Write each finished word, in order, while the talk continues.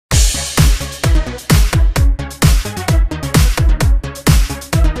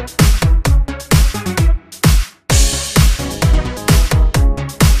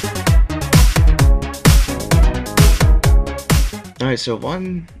so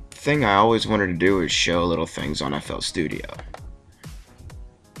one thing I always wanted to do is show little things on FL Studio.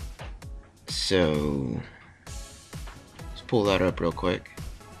 So let's pull that up real quick.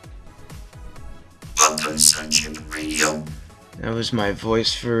 Welcome, Sunchipp Radio. That was my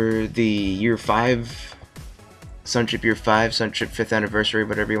voice for the Year 5, Sunchipp Year 5, Sunchipp 5th Anniversary,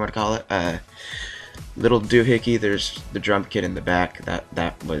 whatever you want to call it. Little doohickey, there's the drum kit in the back.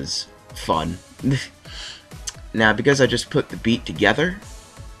 That was fun. Now, because I just put the beat together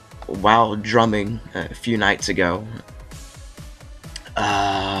while drumming a few nights ago.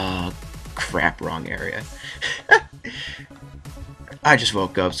 Crap, wrong area. I just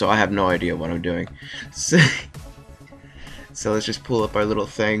woke up, so I have no idea what I'm doing. So let's just pull up our little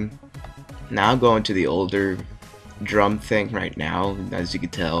thing. Now I'm going to the older drum thing right now, as you can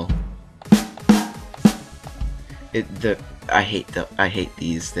tell. I hate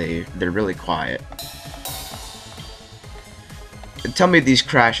these. They're really quiet. Tell me these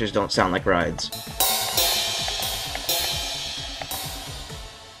crashes don't sound like rides.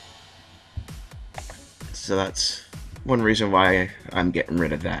 So that's one reason why I'm getting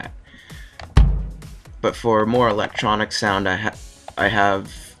rid of that. But for more electronic sound, I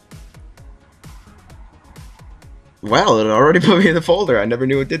have. Well, it already put me in the folder. I never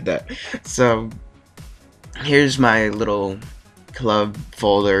knew it did that. So here's my little club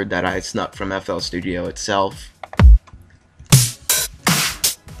folder that I snuck from FL Studio itself.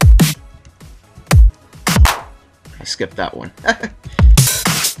 I skipped that one.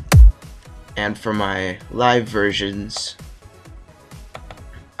 And for my live versions,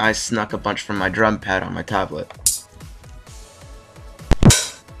 I snuck a bunch from my drum pad on my tablet.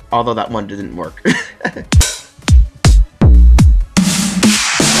 Although that one didn't work.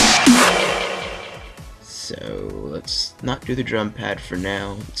 So let's not do the drum pad for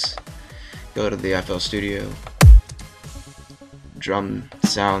now. Let's go to the FL Studio. Drum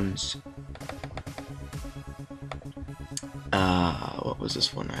sounds. What was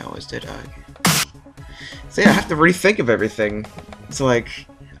this one I always did? See, I have to rethink of everything. It's like,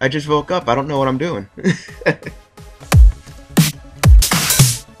 I just woke up, I don't know what I'm doing.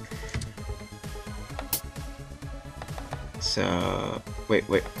 So, wait.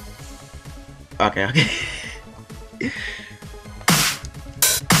 Okay.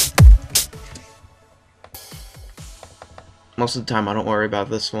 Most of the time I don't worry about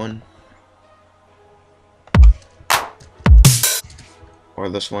this one. Or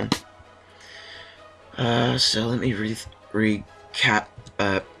this one. So let me recap.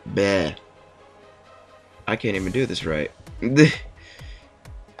 Bleh. I can't even do this right.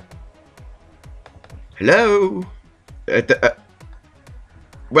 Hello?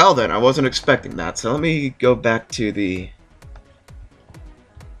 Well then, I wasn't expecting that, so let me go back to the...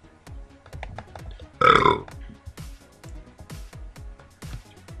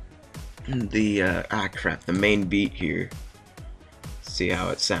 crap, the main beat here. See how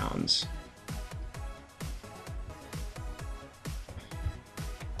it sounds.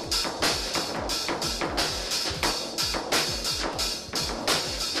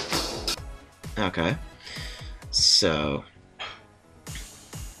 Okay, so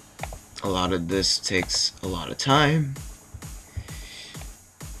a lot of this takes a lot of time.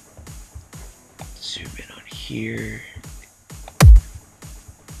 Zoom in on here.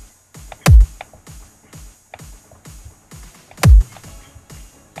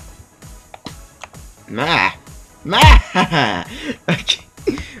 Okay.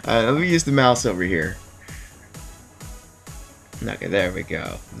 Let me use the mouse over here. Okay, there we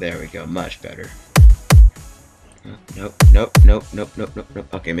go. There we go. Much better. Nope.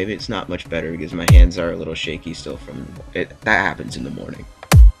 Okay, maybe it's not much better because my hands are a little shaky still from it. That happens in the morning.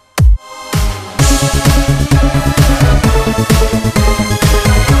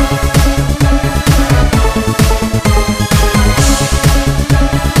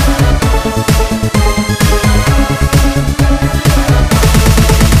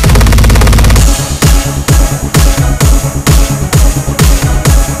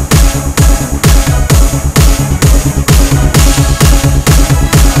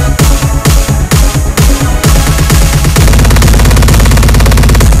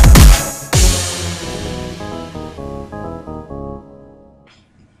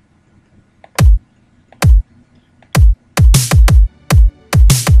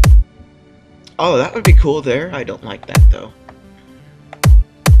 Oh, that would be cool there. I don't like that though.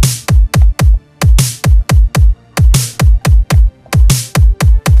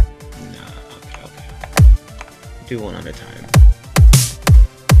 No, okay. Do one at a time.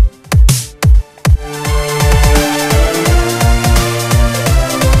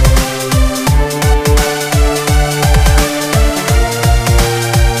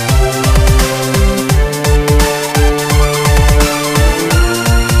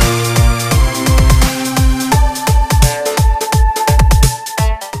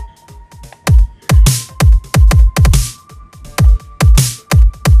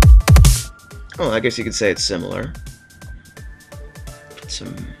 Oh, I guess you could say it's similar.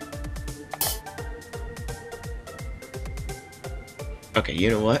 Okay, you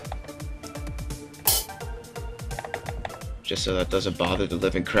know what? Just so that doesn't bother the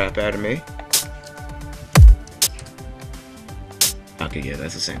living crap out of me. Okay, yeah,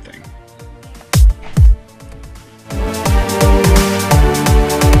 that's the same thing.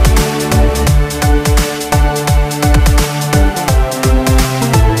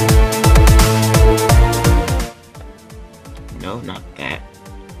 No, not that.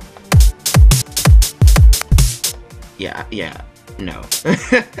 Yeah, no.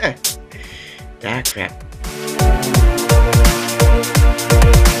 That crap.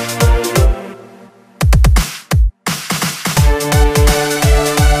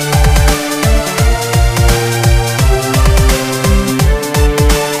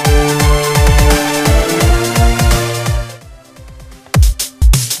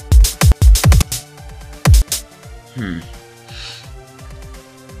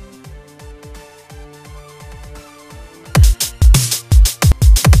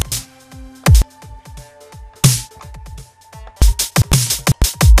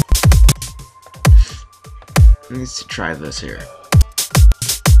 Let's try this here.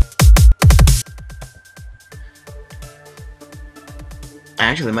 I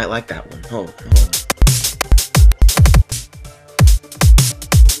actually might like that one. Hold on.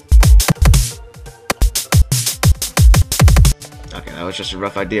 Okay, that was just a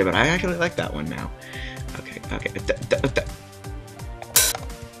rough idea, but I actually like that one now. Okay.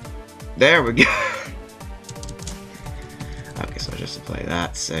 There we go. Okay, so just to play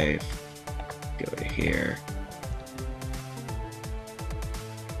that safe, go to here.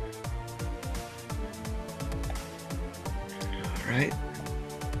 Alright.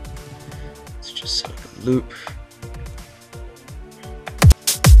 Let's just set up a loop.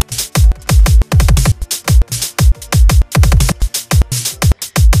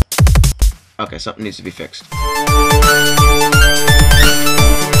 Okay, something needs to be fixed.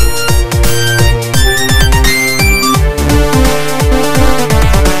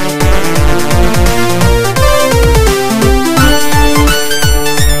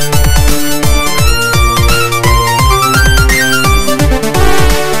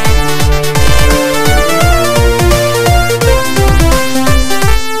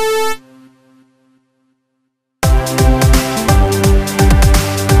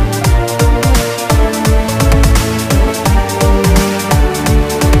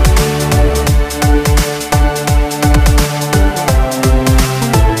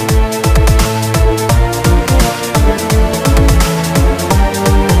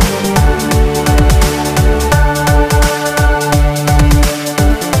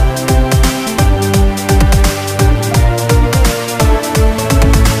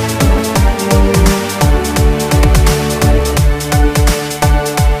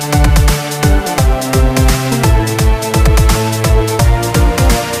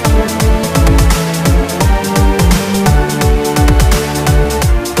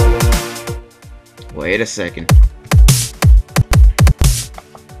 Wait a second.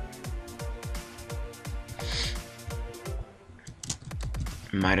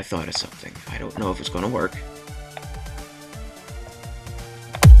 Might have thought of something. I don't know if it's gonna work.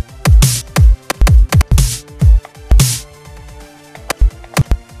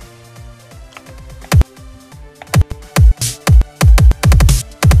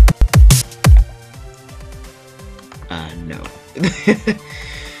 No.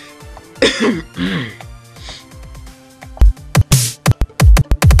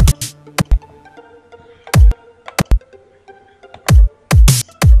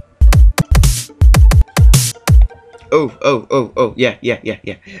 Oh, yeah.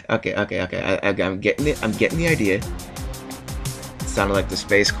 Okay. I'm getting it. I'm getting the idea. It sounded like the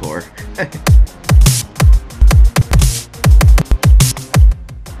Space Corps.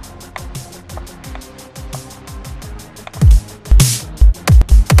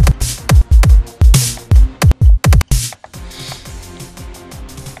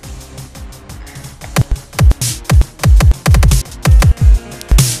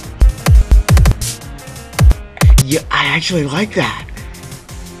 Yeah, I actually like that.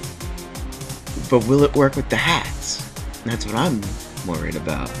 But will it work with the hats? That's what I'm worried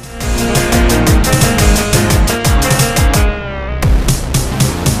about.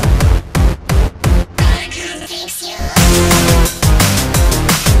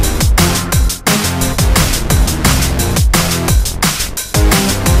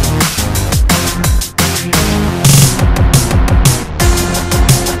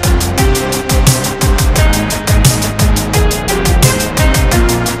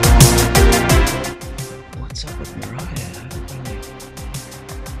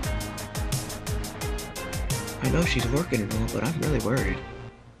 she's working and all, but I'm really worried.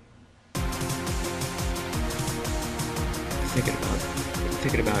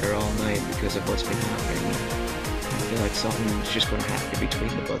 Thinking about her all night because of what's been happening. I feel like something's just going to happen between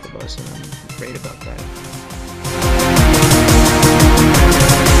the both of us, and I'm afraid about that.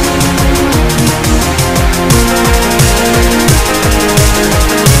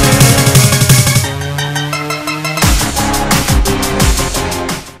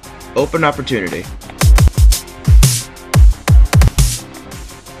 Open opportunity.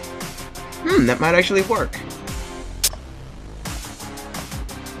 That might actually work.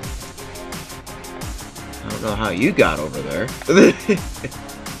 I don't know how you got over there.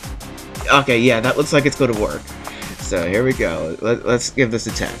 Okay, yeah, that looks like it's going to work. So here we go. Let's give this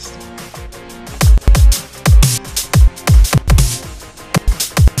a test.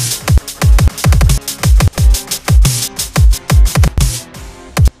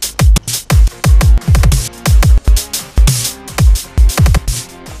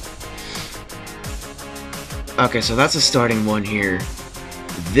 Okay, so that's a starting one here.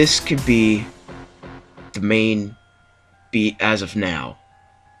 This could be the main beat as of now.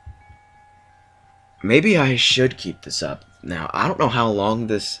 Maybe I should keep this up. Now, I don't know how long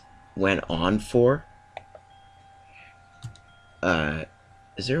this went on for.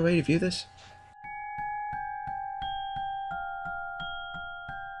 Is there a way to view this?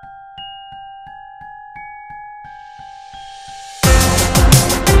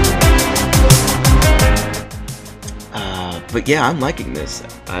 But yeah, I'm liking this.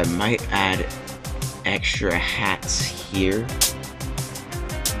 I might add extra hats here.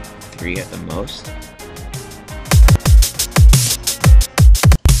 3 at the most.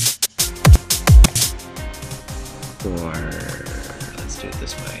 Or let's do it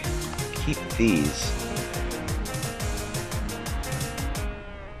this way. Keep these.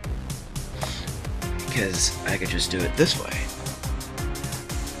 Because I could just do it this way.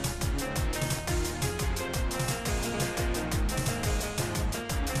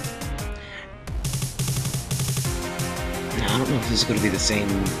 I don't know if this is going to be the same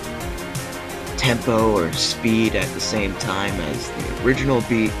tempo or speed at the same time as the original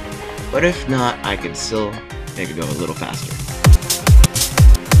beat, but if not, I could still make it go a little faster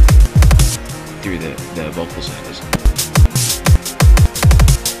through the vocal sounds.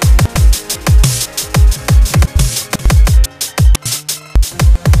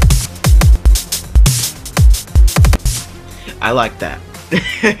 I like that.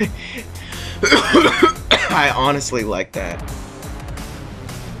 I honestly like that.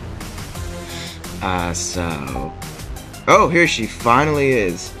 So... Oh, here she finally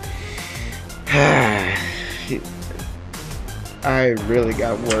is. I really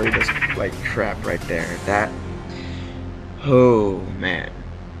got worried as like crap right there. That... Oh, man.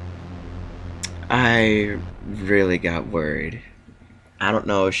 I really got worried. I don't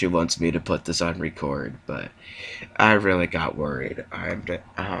know if she wants me to put this on record, but I really got worried.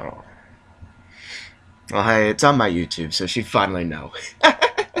 Oh. Well, hey, it's on my YouTube, so she'd finally know.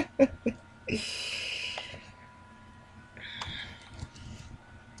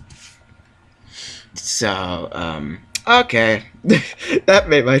 So, okay. That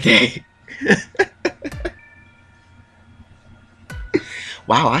made my day.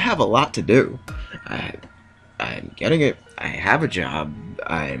 Wow, I have a lot to do. I'm getting it. I have a job.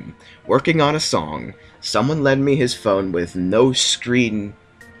 I'm working on a song. Someone lent me his phone with no screen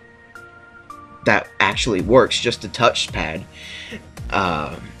that actually works, just a touchpad.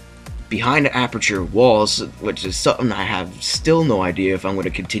 Behind aperture walls, which is something I have still no idea if I'm going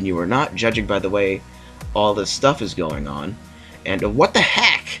to continue or not, judging by the way all this stuff is going on. And what the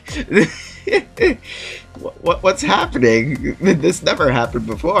heck? What's happening? This never happened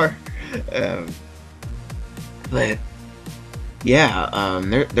before. But yeah,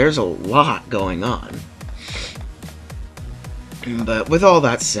 there's a lot going on. But with all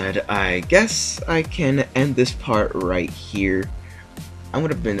that said, I guess I can end this part right here. I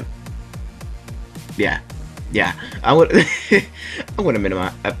would have been... Yeah. I would have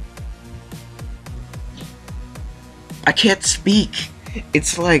minimized... I can't speak.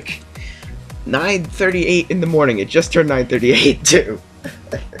 It's like 9:38 in the morning. It just turned 9:38 too.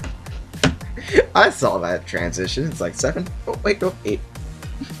 I saw that transition. It's like 7. Oh wait, no, 8.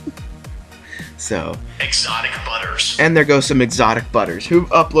 So Exotic butters. And there goes some exotic butters who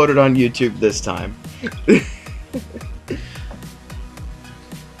uploaded on YouTube this time.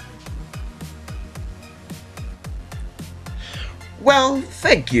 Well,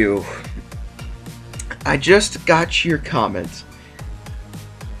 thank you. I just got your comment.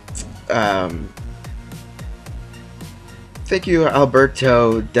 Thank you,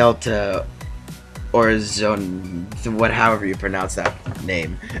 Alberto Delta or Zone, however you pronounce that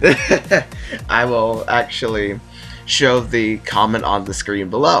name. I will actually show the comment on the screen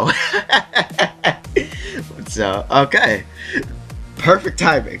below. So, okay. Perfect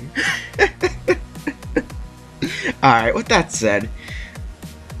timing. Alright, with that said,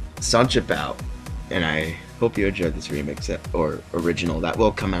 Sunchipp out, and I hope you enjoyed this remix or original that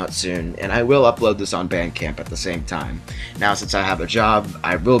will come out soon, and I will upload this on Bandcamp at the same time. Now, since I have a job,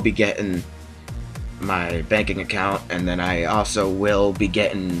 I will be getting my banking account, and then I also will be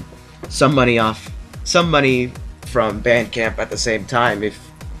getting some money from Bandcamp at the same time. If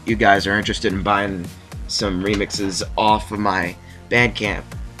you guys are interested in buying some remixes off of my Bandcamp,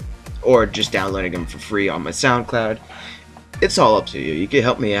 or just downloading them for free on my SoundCloud, it's all up to you. You can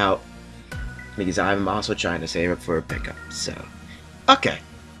help me out, because I'm also trying to save up for a pickup. So, okay,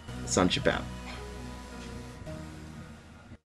 Sunchipp out.